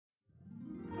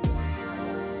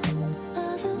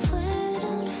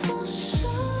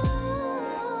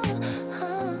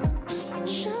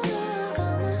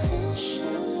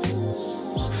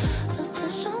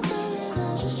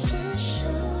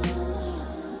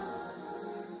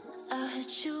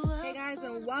Hey guys,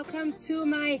 and welcome to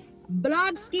my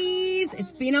vlog skis.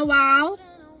 It's been a while,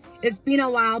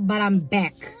 but I'm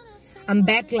back. I'm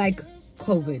back like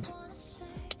COVID.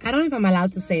 I don't know if I'm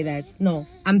allowed to say that. No,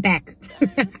 I'm back.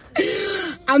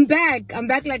 I'm back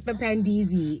like the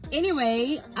Pandeezy.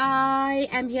 Anyway, I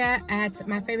am here at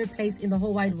my favorite place in the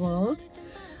whole wide world,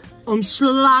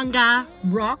 Umhlanga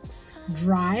Rocks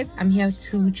Drive. I'm here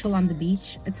to chill on the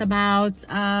beach. It's about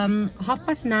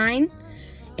 9:30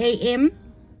 a.m.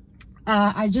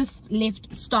 I just left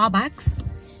Starbucks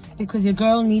because your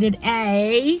girl needed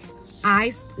a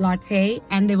iced latte,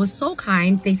 and they were so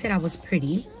kind. They said I was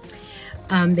pretty.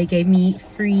 They gave me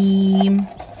free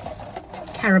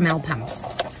caramel pumps.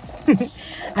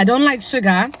 I don't like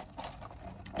sugar,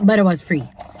 but it was free,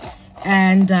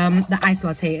 and the iced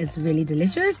latte is really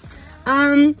delicious.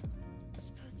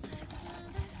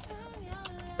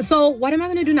 So what am I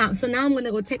gonna do now? So now I'm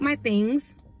gonna go take my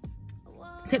things,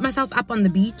 set myself up on the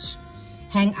beach,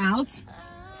 hang out.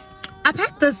 I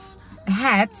packed this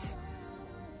hat,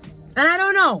 and I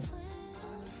don't know,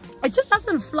 it just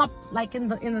doesn't flop like in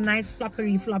the nice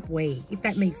floppery flop way, if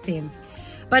that makes sense.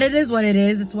 But it is what it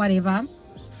is. It's whatever.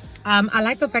 I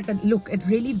like the fact that, look, it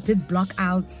really did block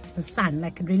out the sun.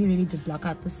 Like, it really did block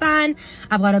out the sun.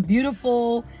 I've got a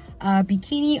beautiful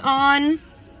bikini on.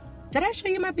 Did I show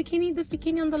you my bikini, this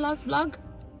bikini, on the last vlog?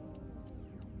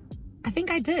 I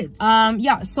think I did.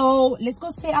 Yeah, so let's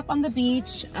go set up on the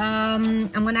beach. I'm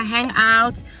gonna hang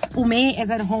out. Ume is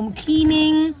at home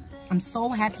cleaning. I'm so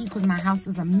happy because my house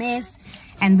is a mess,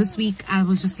 and this week I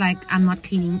was just like, I'm not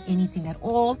cleaning anything at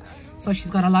all. So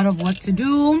she's got a lot of work to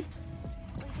do.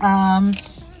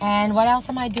 And what else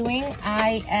am I doing?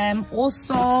 I am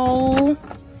also,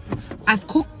 I've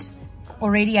cooked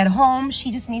already at home.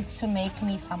 She just needs to make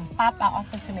me some pap. I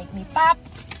asked her to make me pap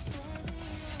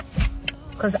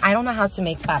because I don't know how to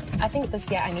make pap. I think this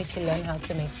year I need to learn how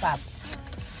to make pap.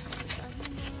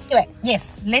 Anyway,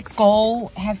 yes, let's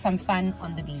go have some fun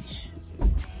on the beach.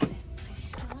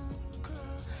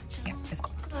 Yeah, let's go.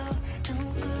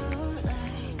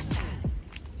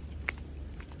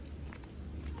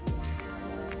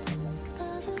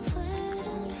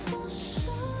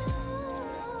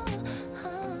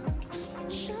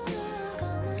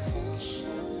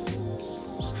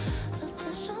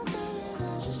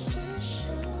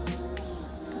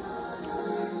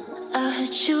 I'll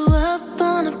hit you up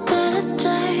on a better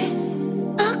day.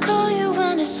 I'll call you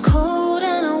when it's cold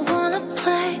and I wanna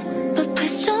play. But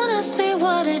please don't ask me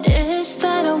what it is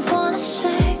that I wanna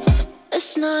say.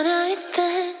 It's not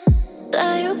anything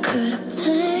that you could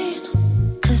obtain,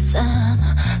 'cause I'm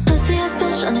a pussy ass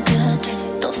bitch on a good day.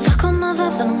 Don't fuck with my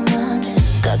vibes on a Monday.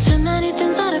 Got too many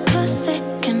things that I could say,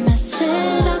 can mess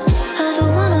it up. I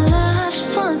don't wanna lie,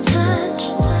 just wanna touch.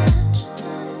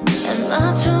 Am I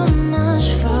too much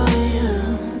for you?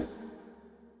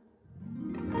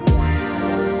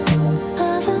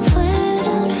 I've been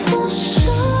waiting for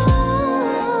sure.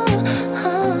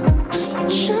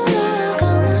 Should I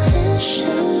got my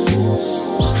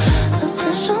issues? But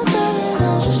please don't tell me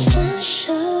they're just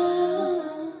issues.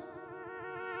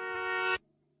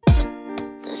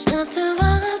 There's nothing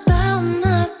wrong about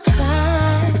my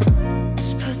pride.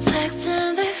 It's protecting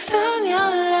me from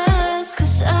your lies,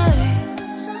 'cause I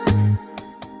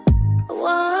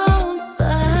won't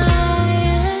buy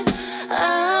it. I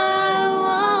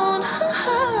won't.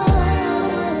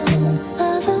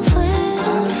 I've been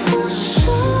waiting for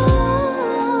sure.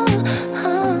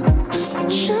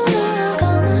 Should I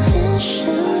got my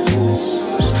issues?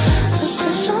 But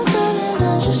please don't tell me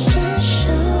they're just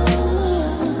issues.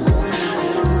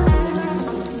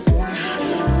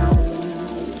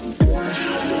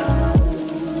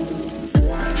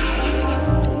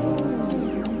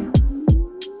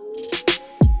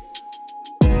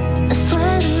 I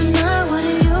swear to the night, what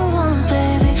do you want,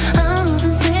 baby? I'm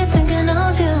losing sleep thinking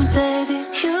of you, baby.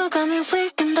 You got me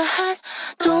weak in the head.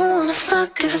 Don't wanna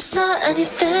fuck if it's not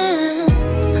anything.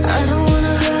 I don't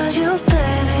wanna hurt you,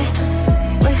 baby.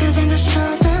 We could think of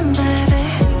something, baby.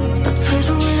 But please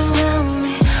don't wait around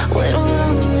me. Wait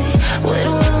around me. Wait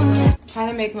around me. Trying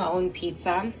to make my own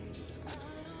pizza.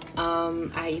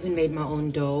 I even made my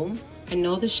own dough. I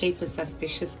know the shape is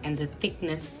suspicious and the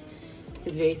thickness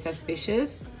is very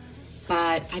suspicious,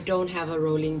 but I don't have a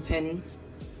rolling pin,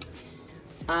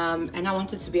 and I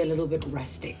want it to be a little bit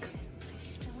rustic.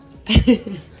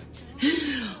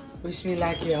 Wish me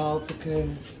luck, y'all,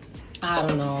 because I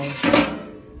don't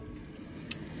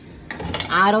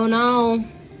know.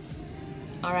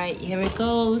 All right, here it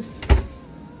goes.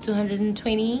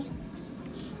 220.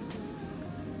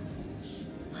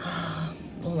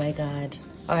 Oh my god.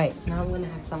 All right, now I'm gonna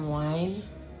have some wine.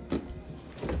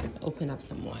 open up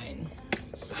some wine.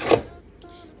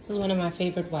 This is one of my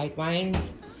favorite white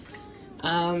wines.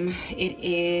 It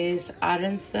is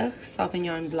Arensig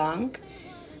Sauvignon Blanc.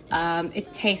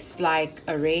 It tastes like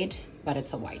a red, but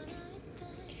it's a white.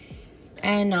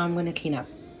 And now I'm gonna clean up.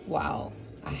 Wow,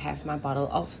 I have my bottle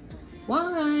of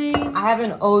wine. I have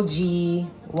an OG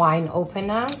wine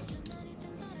opener.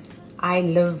 I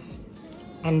live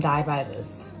and die by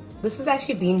this. This has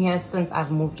actually been here since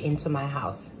I've moved into my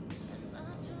house,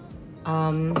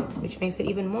 which makes it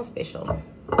even more special.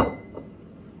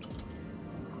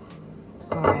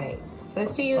 Alright,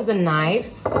 first you use the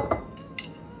knife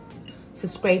to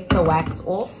scrape the wax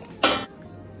off.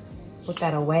 Put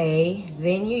that away.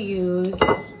 Then you use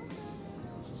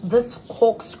this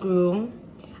corkscrew.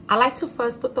 I like to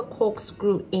first put the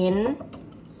corkscrew in,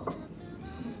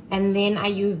 and then I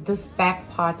use this back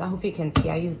part. I hope you can see.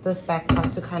 I use this back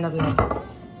part to kind of like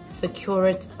secure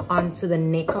it onto the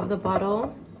neck of the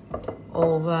bottle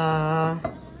over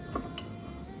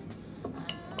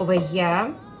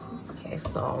here. Okay,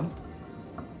 so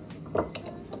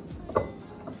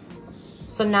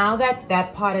now that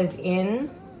that part is in,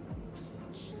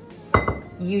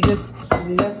 you just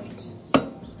lift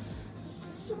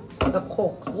the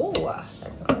cork. Whoa,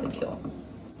 that's not secure.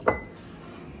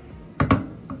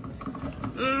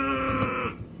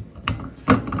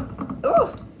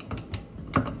 Oh,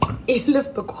 you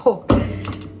lift the cork.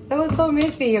 That was so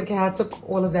messy. Okay, I took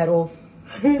all of that off.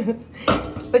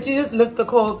 But you just lift the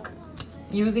cork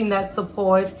using that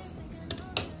support.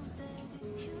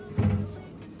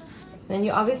 Then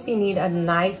you obviously need a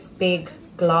nice big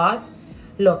glass.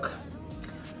 Look,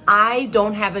 I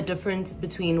don't have a difference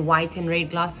between white and red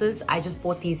glasses. I just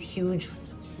bought these huge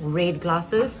red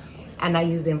glasses and I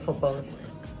use them for both.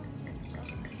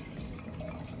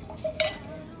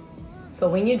 So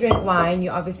when you drink wine,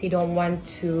 you obviously don't want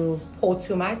to pour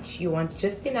too much. You want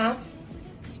just enough.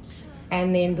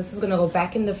 And then this is gonna go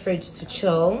back in the fridge to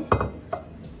chill.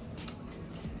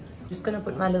 Just gonna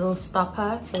put my little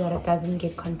stopper so that it doesn't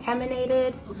get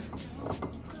contaminated.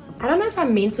 I don't know if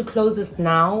I'm meant to close this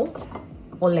now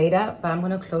or later, but I'm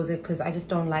gonna close it because I just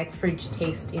don't like fridge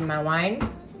taste in my wine.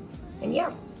 And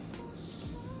yeah.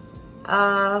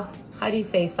 How do you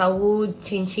say? Saud,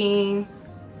 chin chin,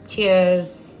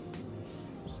 cheers,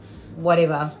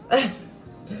 whatever.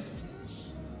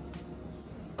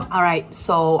 All right,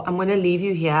 so I'm gonna leave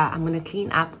you here. I'm gonna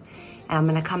clean up and I'm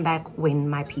gonna come back when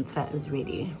my pizza is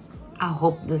ready. I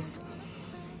hope this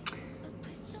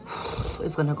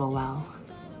is gonna go well.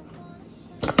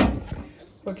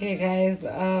 Okay guys,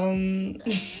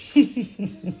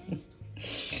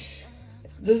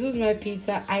 this is my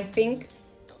pizza. I think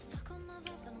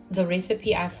the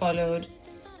recipe I followed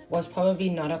was probably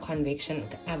not a convection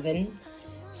oven.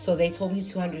 So they told me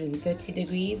 230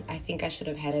 degrees. I think I should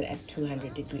have had it at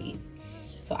 200 degrees.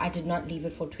 So I did not leave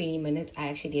it for 20 minutes. I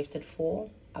actually left it for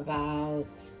about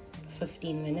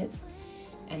 15 minutes.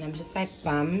 And I'm just like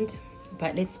bummed.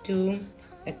 But let's do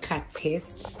a cut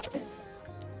test.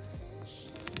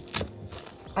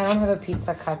 I don't have a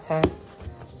pizza cutter,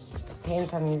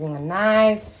 hence I'm using a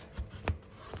knife.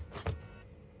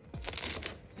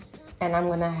 And I'm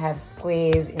gonna have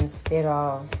squares instead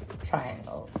of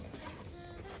triangles.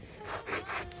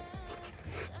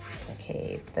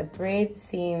 Okay, the bread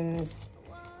seems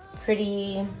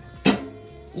pretty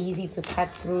easy to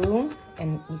cut through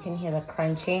and you can hear the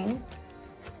crunching.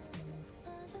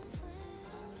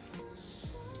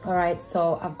 All right,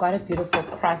 so I've got a beautiful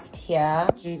crust here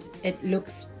and it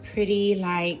looks pretty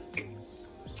like,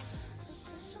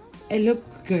 it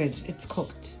looks good. It's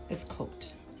cooked, it's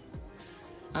cooked.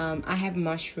 I have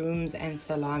mushrooms and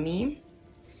salami.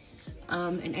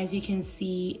 And as you can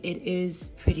see, it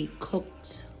is pretty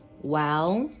cooked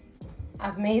well.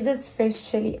 I've made this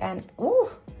fresh chili and, ooh,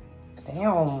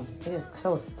 damn, it is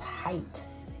closed tight.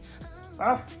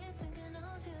 Ugh.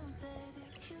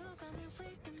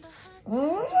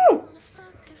 Mm.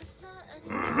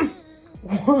 Mm.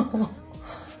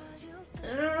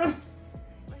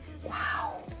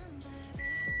 Wow.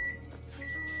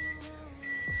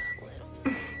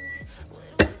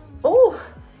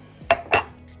 Oh,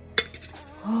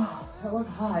 that was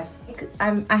hard.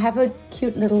 I have a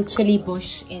cute little chili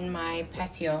bush in my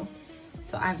patio,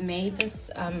 so I've made this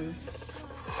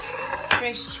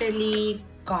fresh chili,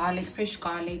 fresh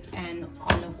garlic and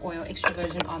olive oil, extra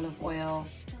virgin olive oil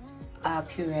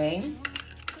puree.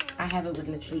 I have it with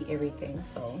literally everything,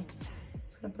 so I'm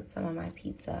just gonna put some on my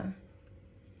pizza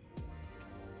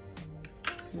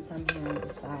and some here on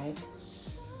the side.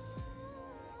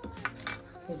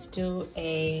 Let's do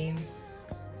a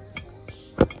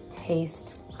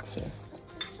taste test.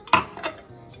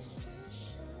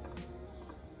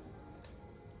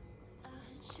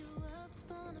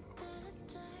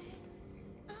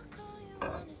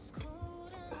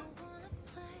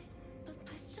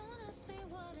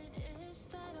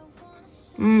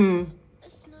 Okay.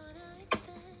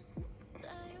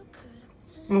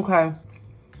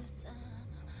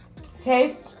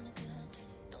 Taste.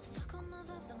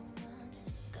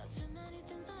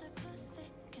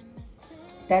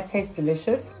 That tastes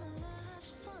delicious.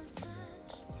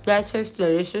 That tastes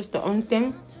delicious. The only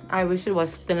thing I wish it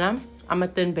was thinner. I'm a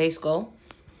thin base girl.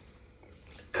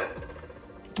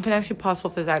 I can actually pass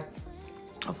off as like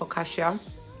a focaccia.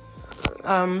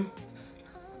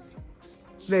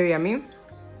 Very yummy.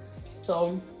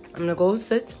 So I'm gonna go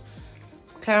sit,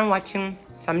 carry on watching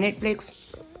some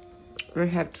Netflix, and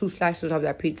have 2 slices of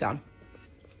that pizza.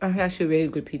 That's actually really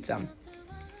good pizza.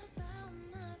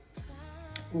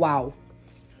 Wow,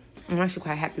 I'm actually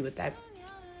quite happy with that.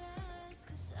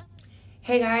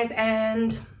 Hey guys,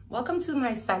 and welcome to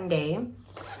my Sunday.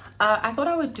 I thought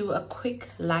I would do a quick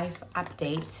life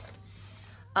update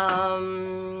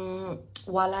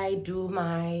while I do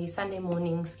my Sunday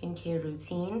morning skincare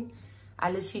routine. I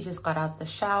literally just got out the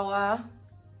shower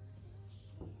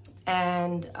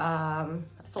and I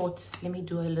thought, let me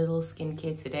do a little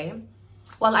skincare today.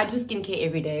 Well, I do skincare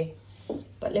every day,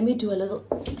 but let me do a little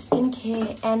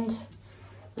skincare and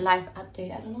life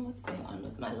update. I don't know what's going on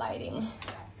with my lighting.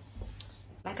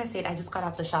 Like I said, I just got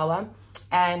out the shower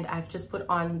and I've just put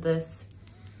on this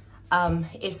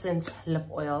Essence lip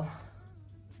oil.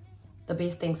 The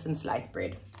best thing since sliced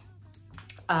bread.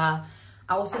 I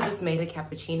also just made a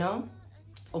cappuccino.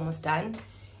 It's almost done.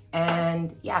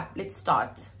 And yeah, let's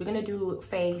start. We're gonna do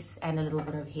face and a little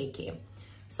bit of hair care.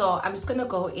 So I'm just gonna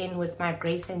go in with my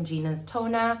Grace and Gina's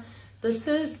toner. This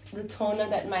is the toner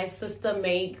that my sister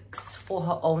makes for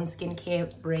her own skincare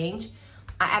range.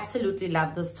 I absolutely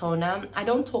love this toner. I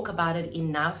don't talk about it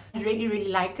enough. I really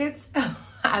like it.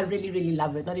 I really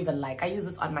love it. Not even like. I use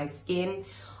this on my skin,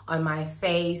 on my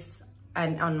face,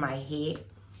 and on my hair.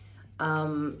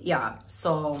 Yeah,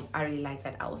 so I really like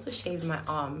that. I also shaved my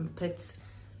armpits.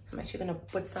 I'm actually gonna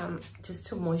put some just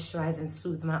to moisturize and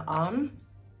soothe my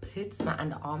armpits, my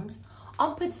underarms.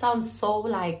 Armpits sounds so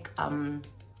like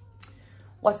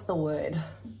what's the word?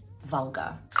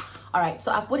 Vulgar. All right,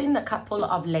 so I put in a couple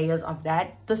of layers of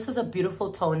that. This is a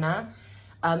beautiful toner.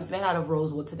 It's made out of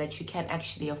rose water that you can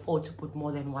actually afford to put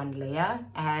more than 1 layer,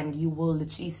 and you will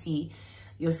literally see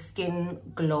your skin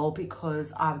glow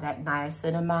because of that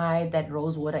niacinamide, that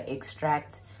rose water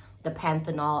extract, the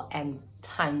panthenol, and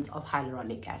tons of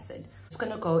hyaluronic acid. I'm just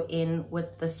gonna go in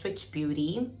with the Switch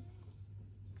Beauty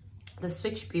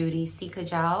Cica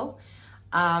Gel.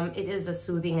 It is a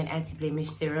soothing and anti-blemish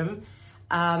serum.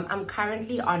 I'm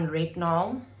currently on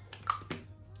retinol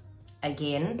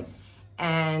again,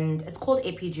 and it's called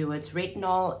Epiduo. It's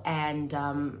retinol and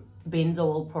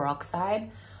benzoyl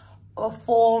peroxide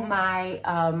for my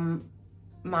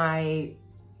my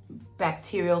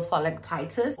bacterial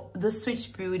folliculitis. The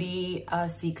Switch Beauty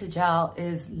Cica Gel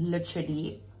is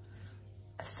literally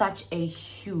such a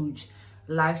huge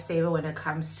lifesaver when it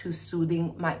comes to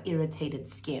soothing my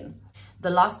irritated skin. The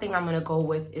last thing I'm gonna go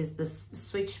with is this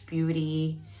Switch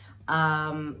Beauty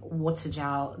water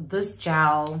gel. This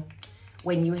gel,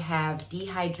 when you have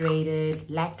dehydrated,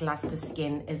 lackluster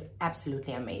skin, is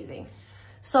absolutely amazing.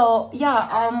 So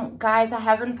yeah, guys, I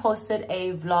haven't posted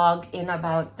a vlog in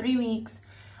about 3 weeks.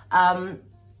 And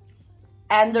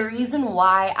the reason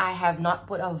why I have not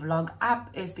put a vlog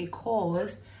up is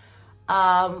because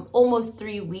almost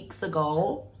 3 weeks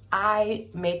ago, I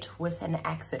met with an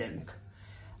accident.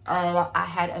 I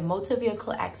had a motor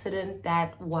vehicle accident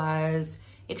that was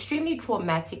extremely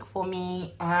traumatic for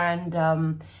me and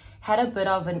had a bit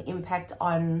of an impact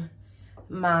on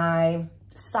my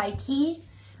psyche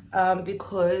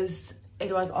because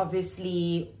it was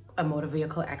obviously a motor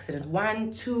vehicle accident.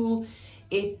 1, 2,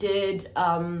 it did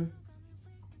kind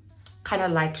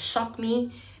of like shock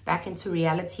me back into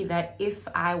reality that if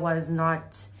I was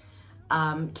not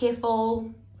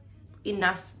careful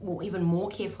enough, or even more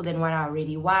careful than what I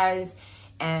already was,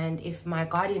 and if my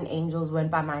guardian angels weren't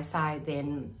by my side,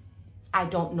 then I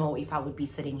don't know if I would be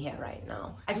sitting here right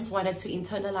now. I just wanted to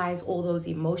internalize all those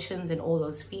emotions and all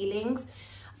those feelings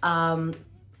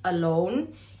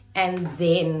alone, and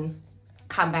then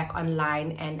come back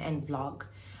online and vlog.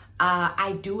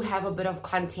 I do have a bit of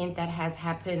content that has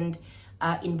happened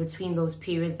in between those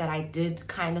periods that I did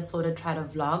kind of sort of try to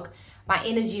vlog. My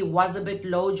energy was a bit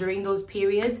low during those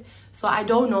periods, so I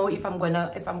don't know if I'm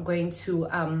going to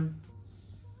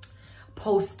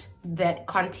post that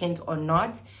content or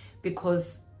not,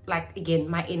 because like again,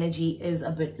 my energy is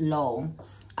a bit low.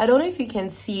 I don't know if you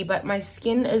can see, but my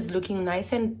skin is looking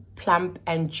nice and plump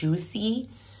and juicy.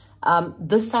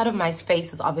 This side of my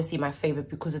face is obviously my favorite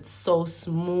because it's so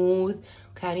smooth.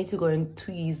 Okay, I need to go and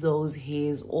tweeze those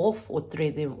hairs off or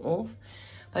thread them off.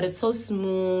 but it's so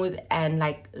smooth and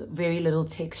like very little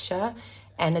texture,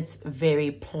 and it's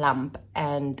very plump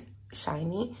and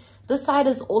shiny. This side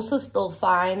is also still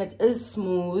fine. It is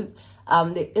smooth.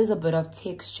 There is a bit of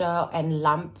texture and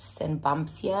lumps and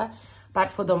bumps here, but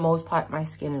for the most part my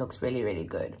skin looks really, really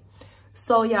good.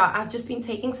 So yeah, I've just been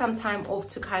taking some time off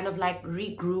to kind of like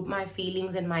regroup my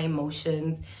feelings and my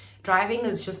emotions. Driving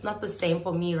is just not the same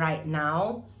for me right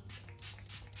now.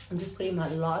 I'm just putting my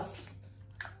last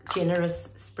generous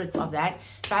spritz of that.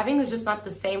 Driving is just not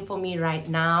the same for me right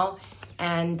now,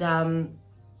 and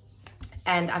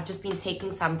I've just been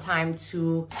taking some time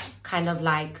to kind of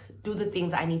like do the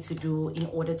things I need to do in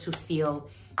order to feel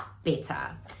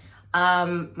better.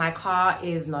 My car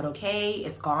is not okay.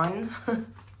 It's gone.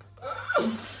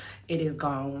 It is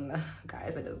gone,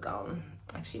 guys. It is gone.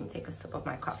 Actually, let me take a sip of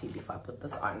my coffee before I put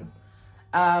this on.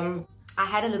 I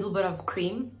had a little bit of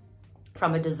cream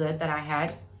from a dessert that I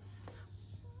had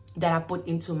that I put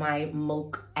into my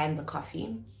milk and the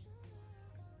coffee.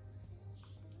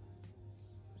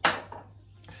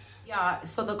 Yeah,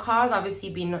 so the car's obviously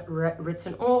been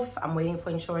written off. I'm waiting for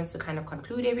insurance to kind of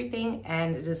conclude everything,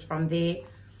 and it is from there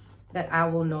that I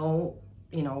will know,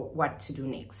 you know, what to do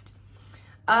next.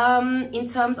 In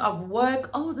terms of work,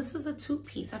 oh, this is a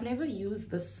two-piece. I've never used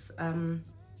this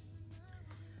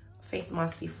face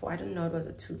mask before. I didn't know it was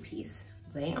a two-piece.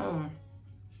 Damn.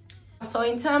 So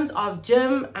in terms of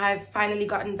gym, I've finally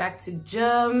gotten back to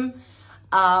gym.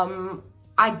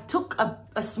 I took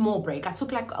a small break. I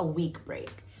took like a week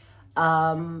break,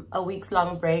 a week's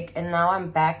long break, and now I'm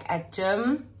back at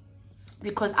gym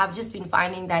because I've just been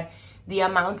finding that the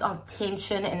amount of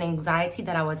tension and anxiety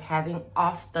that I was having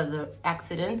after the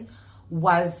accident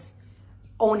was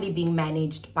only being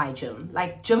managed by gym.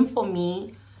 Like, gym for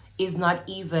me is not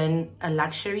even a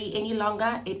luxury any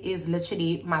longer. It is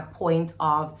literally my point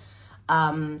of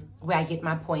where I get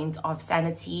my point of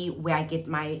sanity, where I get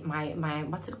my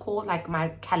what's it called, like my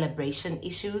calibration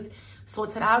issues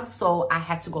sorted out. So I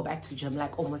had to go back to gym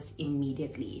like almost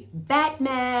immediately.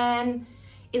 Batman,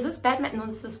 is this Batman? No,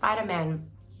 this is Spider-Man.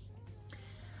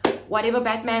 Whatever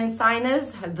Batman sign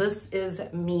is, this is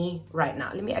me right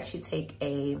now. Let me actually take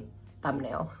a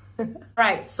thumbnail.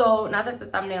 Right, so now that the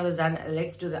thumbnail is done,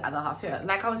 let's do the other half here.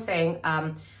 Like I was saying,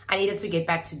 I needed to get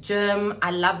back to gym.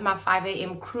 I love my 5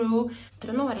 a.m. crew. I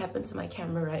don't know what happened to my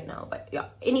camera right now, but yeah.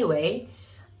 Anyway,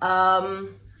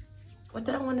 what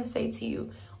did I want to say to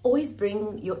you? Always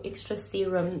bring your extra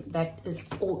serum that is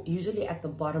usually at the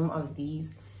bottom of these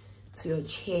to your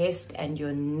chest and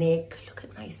your neck. Look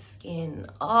at my skin.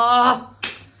 Oh,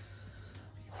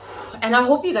 and I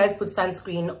hope you guys put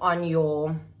sunscreen on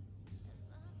your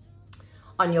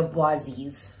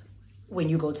boisies when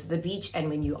you go to the beach and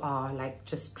when you are like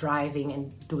just driving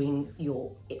and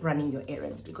running your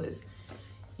errands, because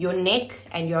your neck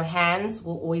and your hands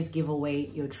will always give away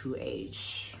your true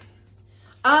age.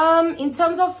 In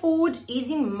terms of food,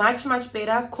 eating much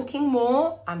better, cooking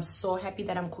more. I'm so happy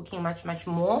that I'm cooking much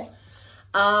more.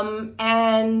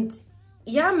 And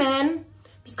yeah, man,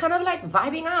 just kind of like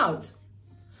vibing out.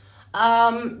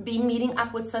 Been meeting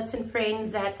up with certain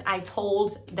friends that I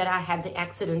told that I had the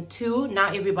accident to.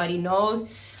 Now everybody knows.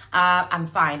 I'm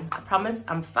fine. I promise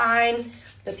I'm fine.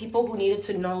 The people who needed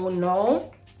to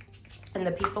know, and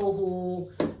the people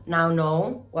who now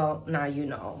know, well, now you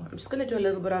know. I'm just gonna do a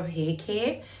little bit of hair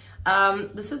care.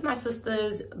 This is my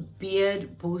sister's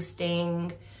beard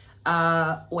boosting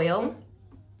oil.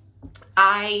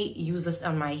 I use this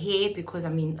on my hair because, I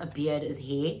mean, a beard is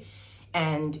hair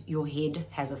and your head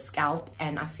has a scalp,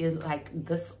 and I feel like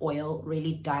this oil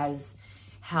really does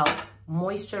help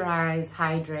moisturize,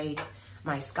 hydrate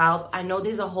my scalp. I know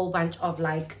there's a whole bunch of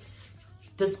like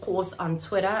discourse on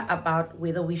Twitter about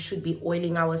whether we should be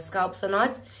oiling our scalps or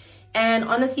not, and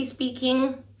honestly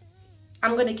speaking,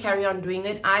 I'm going to carry on doing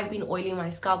it. I've been oiling my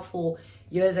scalp for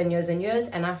years and years,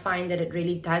 and I find that it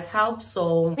really does help.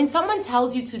 So when someone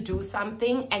tells you to do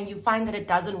something and you find that it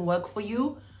doesn't work for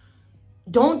you,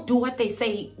 don't do what they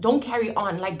say. Don't carry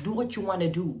on. Like, do what you want to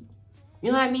do.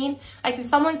 You know what I mean? Like, if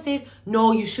someone says,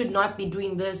 no, you should not be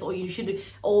doing this, or you should,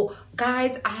 or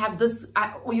guys, I have this,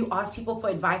 or you ask people for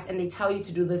advice and they tell you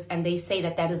to do this and they say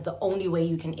that that is the only way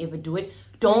you can ever do it,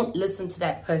 don't listen to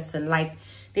that person. Like,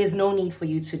 there's no need for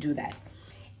you to do that.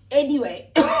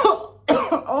 Anyway,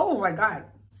 oh my God.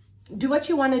 Do what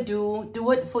you want to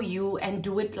do it for you, and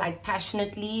do it like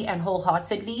passionately and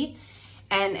wholeheartedly,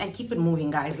 and keep it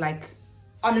moving, guys. Like,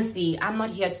 honestly, I'm not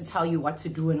here to tell you what to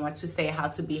do and what to say, how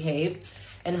to behave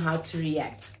and how to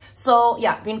react. So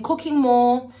yeah, been cooking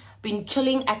more, been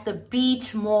chilling at the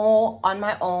beach more on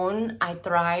my own. I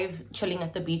thrive chilling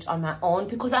at the beach on my own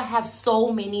because I have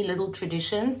so many little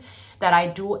traditions that I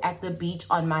do at the beach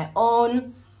on my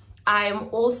own. I'm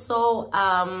also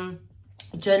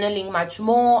journaling much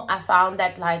more. I found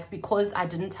that, like, because I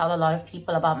didn't tell a lot of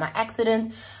people about my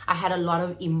accident, I had a lot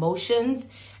of emotions.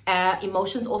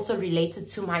 Emotions also related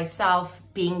to myself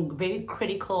being very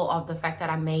critical of the fact that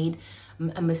I made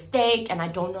a mistake, and I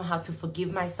don't know how to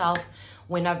forgive myself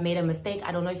when I've made a mistake.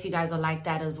 I don't know if you guys are like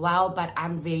that as well, but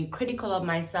I'm very critical of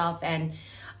myself, and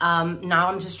now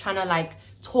I'm just trying to like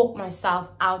talk myself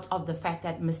out of the fact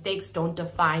that mistakes don't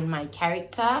define my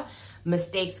character.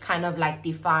 Mistakes kind of like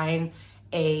define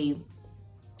a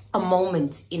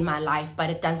moment in my life, but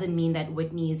it doesn't mean that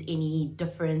Whitney is any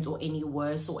different or any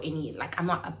worse or any, like, I'm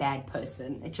not a bad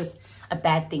person. It's just a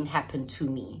bad thing happened to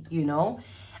me, you know.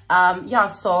 Yeah,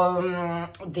 so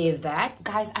there's that.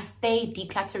 Guys, I stay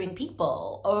decluttering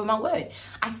people. Oh my word,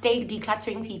 I stay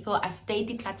decluttering people. I stay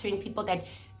decluttering people that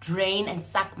drain and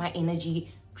suck my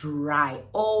energy dry.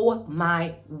 Oh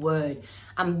my word,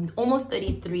 I'm almost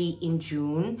 33 in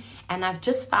June, and I've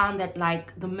just found that,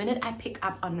 like, the minute I pick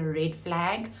up on a red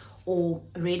flag or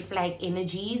red flag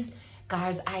energies,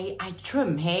 guys, I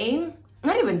trim. Hey,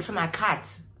 not even trim, I cut.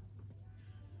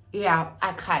 Yeah,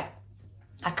 I cut.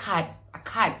 I can't.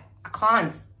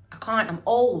 I'm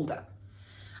old.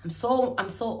 I'm so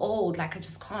old. Like, I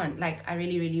just can't. Like, I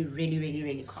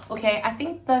really can't. Okay, I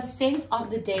think the scent of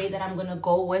the day that I'm gonna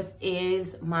go with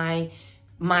is my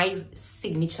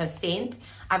signature scent.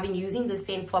 I've been using this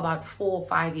scent for about 4 or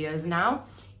 5 years now.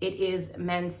 It is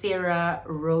Mancera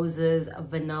Roses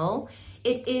Vanille.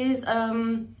 It is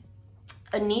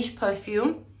a niche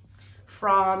perfume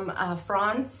from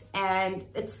France, and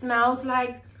it smells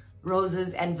like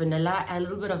roses and vanilla and a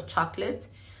little bit of chocolate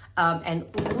and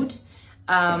oud.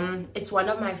 It's one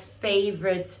of my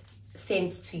favorite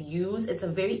scents to use. It's a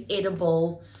very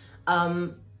edible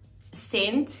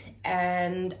scent,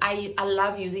 and I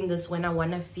love using this when I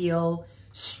want to feel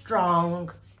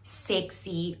strong,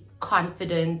 sexy,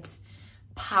 confident,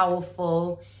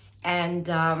 powerful, and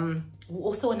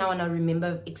also when I want to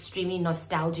remember extremely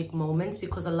nostalgic moments,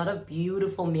 because a lot of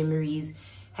beautiful memories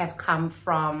have come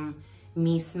from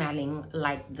me smelling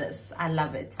like this. I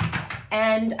love it.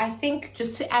 And I think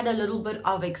just to add a little bit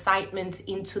of excitement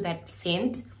into that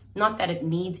scent, not that it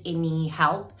needs any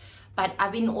help, but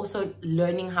I've been also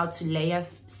learning how to layer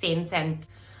scents, and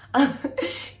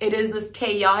it is this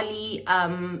Kayali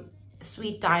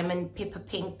Sweet Diamond Pepper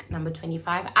Pink number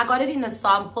 25. I got it in a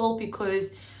sample because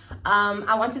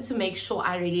I wanted to make sure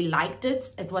I really liked it.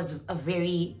 It was a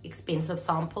very expensive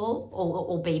sample,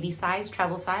 or baby size,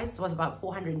 travel size. It was about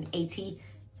 480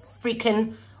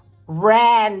 freaking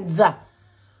rands.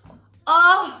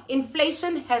 Oh,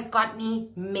 inflation has got me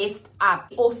messed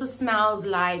up. It also smells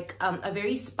like a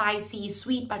very spicy,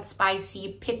 sweet but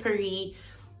spicy, peppery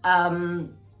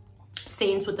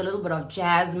scent with a little bit of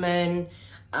jasmine.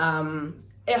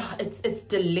 It's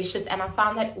delicious, and I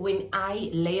found that when I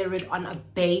layer it on a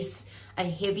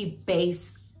heavy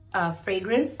base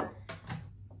fragrance,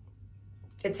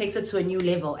 it takes it to a new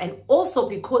level. And also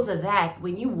because of that,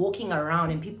 when you're walking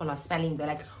around and people are smelling, they're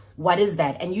like, what is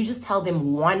that? And you just tell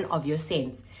them one of your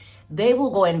scents, they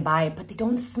will go and buy it, but they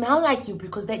don't smell like you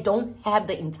because they don't have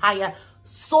the entire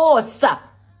sauce.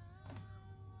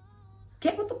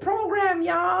 Get with the program,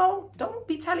 y'all. Don't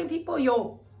be telling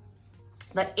people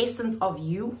the essence of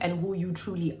you and who you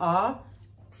truly are.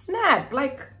 Snap,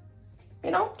 like,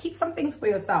 you know, keep some things for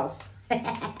yourself.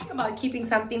 About keeping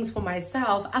some things for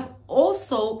myself, I've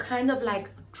also kind of like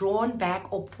drawn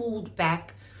back or pulled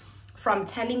back from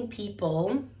telling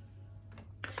people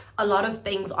a lot of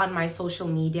things on my social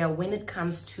media when it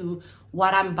comes to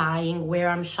what I'm buying, where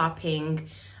I'm shopping,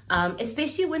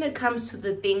 especially when it comes to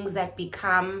the things that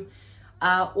become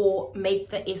or make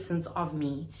the essence of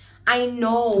me. I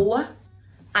know,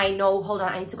 hold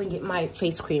on, I need to go and get my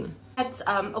face cream.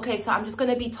 Okay, so I'm just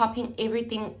going to be topping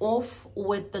everything off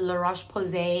with the La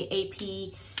Roche-Posay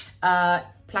AP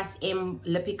Plus M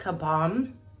Lipica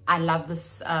Balm. I love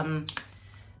this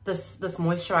this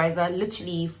moisturizer,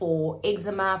 literally for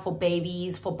eczema, for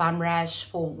babies, for bum rash,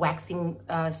 for waxing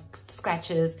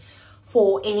scratches,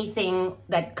 for anything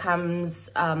that comes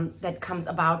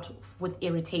about with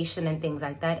irritation and things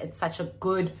like that. It's such a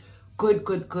good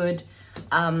moisturizer.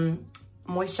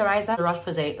 La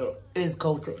Roche-Posay is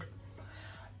goated.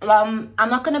 I'm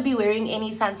not gonna be wearing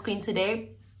any sunscreen today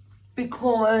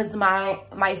because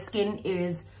my skin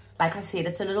is, like I said,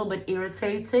 it's a little bit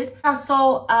irritated.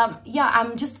 So yeah,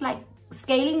 I'm just like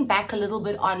scaling back a little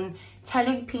bit on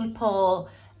telling people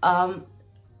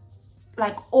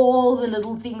like all the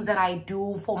little things that I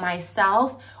do for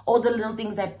myself, all the little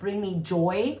things that bring me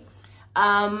joy.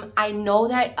 I know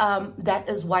that that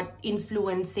is what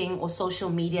influencing or social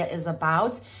media is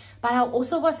about. But I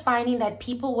also was finding that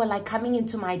people were like coming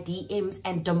into my DMs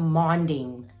and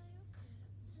demanding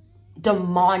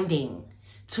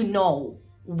to know,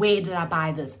 where did I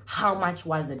buy this? How much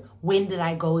was it? When did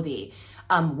I go there?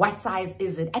 What size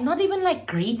is it? And not even like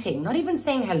greeting, not even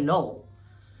saying hello.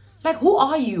 Like, who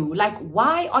are you? Like,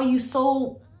 why are you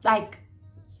so like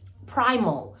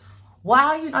primal? Why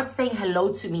are you not saying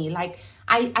hello to me? Like,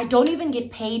 I don't even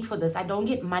get paid for this. I don't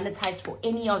get monetized for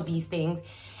any of these things.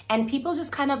 And people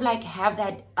just kind of like have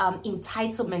that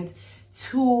entitlement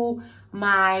to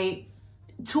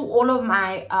all of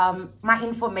my my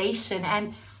information,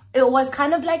 and it was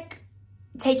kind of like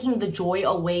taking the joy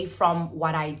away from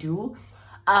what I do.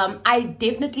 I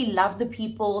definitely love the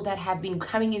people that have been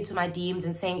coming into my DMs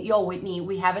and saying, yo, Whitney,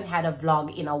 we haven't had a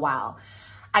vlog in a while.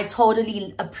 I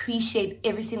totally appreciate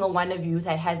every single one of you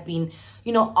that has been,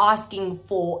 you know, asking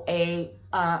for an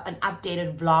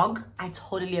updated vlog. I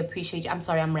totally appreciate you. I'm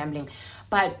sorry, I'm rambling.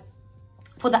 But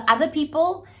for the other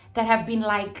people that have been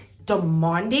like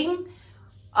demanding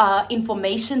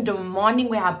information, demanding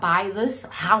where I buy this,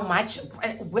 how much,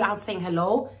 without saying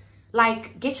hello,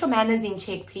 like, get your manners in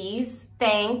check, please.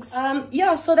 Thanks.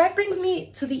 Yeah, so that brings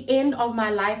me to the end of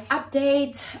my life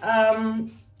update.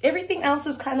 Everything else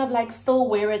is kind of like still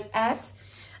where it's at.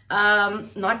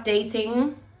 Not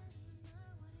dating.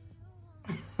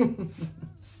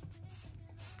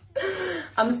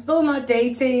 I'm still not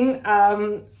dating.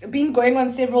 Been going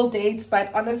on several dates,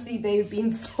 but honestly, they've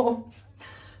been so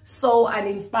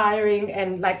uninspiring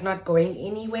and like not going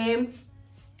anywhere.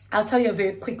 I'll tell you a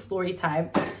very quick story time.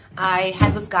 I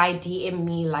had this guy DM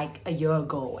me like a year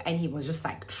ago, and he was just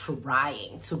like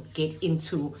trying to get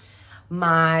into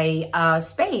my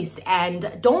space.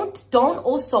 And don't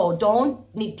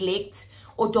neglect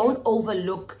or don't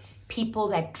overlook people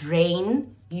that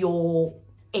drain your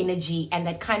energy and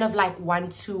that kind of like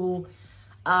want to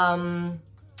by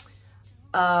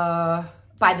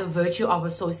the virtue of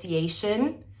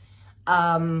association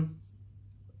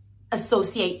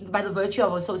association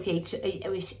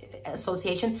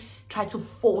try to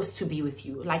force to be with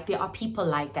you. Like, there are people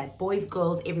like that, boys,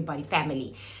 girls, everybody,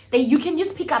 family, you can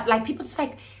just pick up, like, people just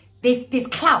like there's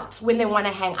clout when they want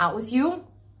to hang out with you.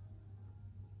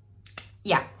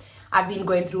 Yeah, I've been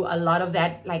going through a lot of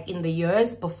that, like, in the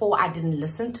years. Before, I didn't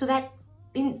listen to that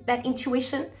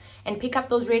intuition and pick up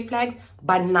those red flags.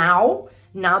 But now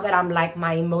that I'm like,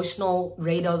 my emotional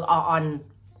radars are on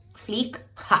fleek,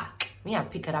 yeah,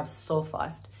 pick it up so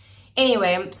fast.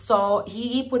 Anyway, so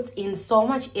he puts in so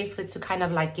much effort to kind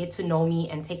of like get to know me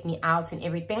and take me out and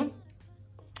everything.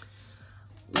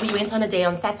 We went on a date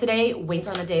on Saturday, went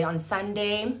on a date on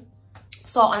Sunday.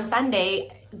 So on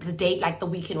Sunday, the date, like the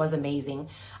weekend, was amazing.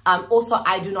 Also,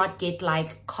 I do not get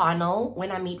like carnal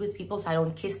when I meet with people, so I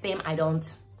don't kiss them, I don't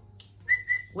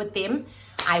with them.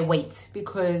 I wait,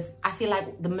 because I feel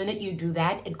like the minute you do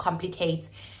that, it complicates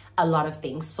a lot of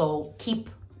things. So keep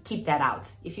that out.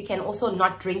 If you can also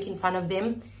not drink in front of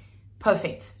them,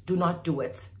 perfect. Do not do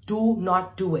it. Do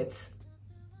not do it,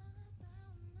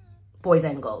 boys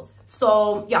and girls.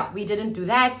 So yeah, we didn't do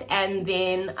that. And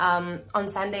then on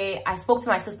Sunday, I spoke to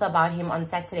my sister about him on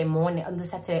Saturday morning, on the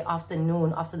Saturday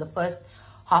afternoon, after the first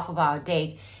half of our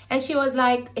date, and she was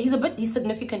like, he's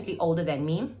significantly older than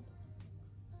me.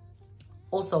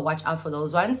 Also, watch out for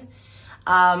those ones.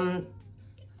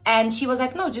 And she was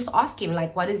like, no, just ask him,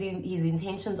 like, what his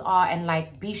intentions are, and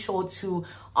like, be sure to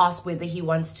ask whether he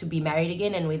wants to be married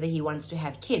again and whether he wants to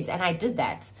have kids. And I did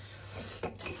that.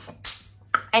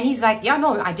 And he's like, yeah,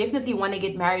 no, I definitely want to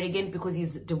get married again, because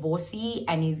he's divorcee,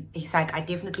 and he's like, I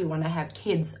definitely want to have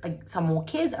kids, some more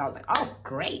kids. And I was like, oh,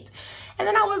 great. And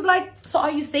then I was like, so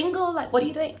are you single? Like, what are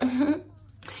you doing?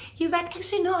 He's like,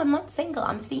 actually, no, I'm not single.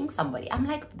 I'm seeing somebody. I'm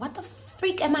like, what the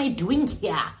freak am I doing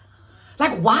here?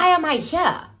 Like, why am I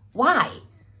here? Why?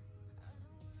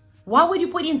 Why would you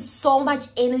put in so much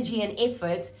energy and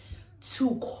effort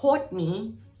to court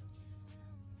me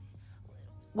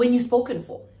when you're spoken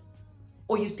for,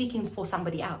 or you're speaking for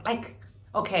somebody else? Like,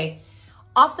 okay.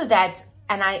 After that,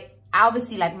 and I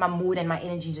obviously, like, my mood and my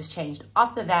energy just changed.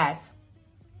 After that,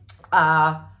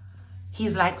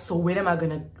 he's like, so when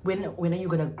are you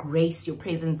gonna grace your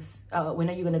presence? When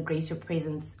are you gonna grace your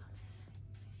presence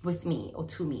with me or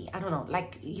to me? I don't know.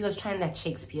 Like, he was trying that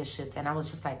Shakespeare shit, and I was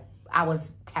just like, I was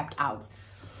tapped out.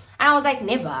 And I was like,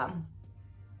 never.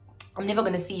 I'm never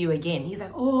gonna see you again. He's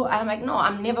like, oh, I'm like, no,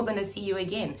 I'm never gonna see you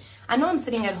again. I know I'm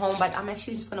sitting at home, but I'm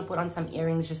actually just gonna put on some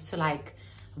earrings just to like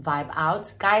vibe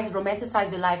out. Guys, romanticize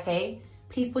your life, hey?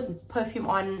 Please put perfume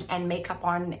on and makeup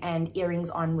on and earrings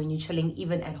on when you're chilling,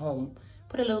 even at home.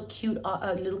 Put a little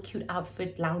cute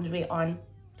outfit, loungewear on.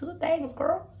 Do the things,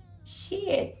 girl.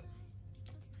 Shit.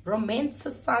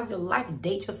 Romanticize your life,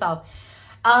 date yourself.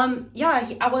 Yeah,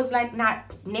 I was like, nah,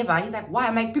 never. He's like, why?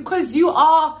 I'm like, because you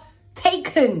are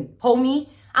taken, homie.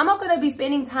 I'm not gonna be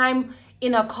spending time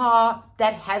in a car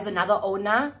that has another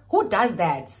owner. Who does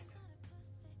that?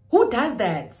 Who does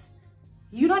that?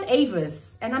 You're not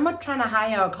Avis, and I'm not trying to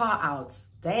hire a car out.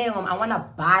 Damn, I want to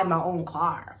buy my own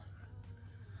car.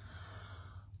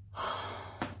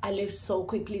 I left so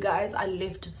quickly, guys. I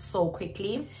left so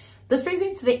quickly. This brings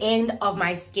me to the end of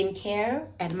my skincare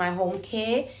and my home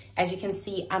care. As you can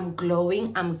see, I'm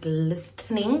glowing, I'm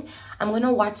glistening. I'm going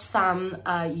to watch some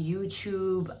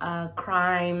YouTube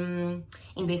crime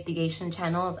investigation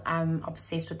channels. I'm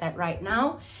obsessed with that right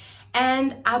now.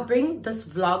 And I'll bring this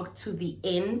vlog to the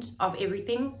end of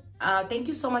everything. Thank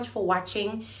you so much for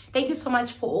watching. Thank you so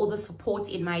much for all the support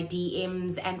in my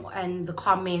DMs and the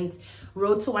comments.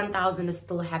 Road to 1000 is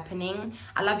still happening.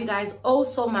 I love you guys oh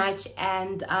so much.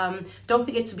 And don't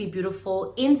forget to be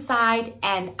beautiful inside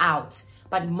and out,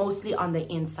 but mostly on the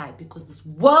inside, because this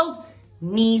world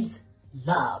needs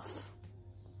love.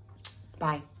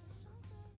 Bye.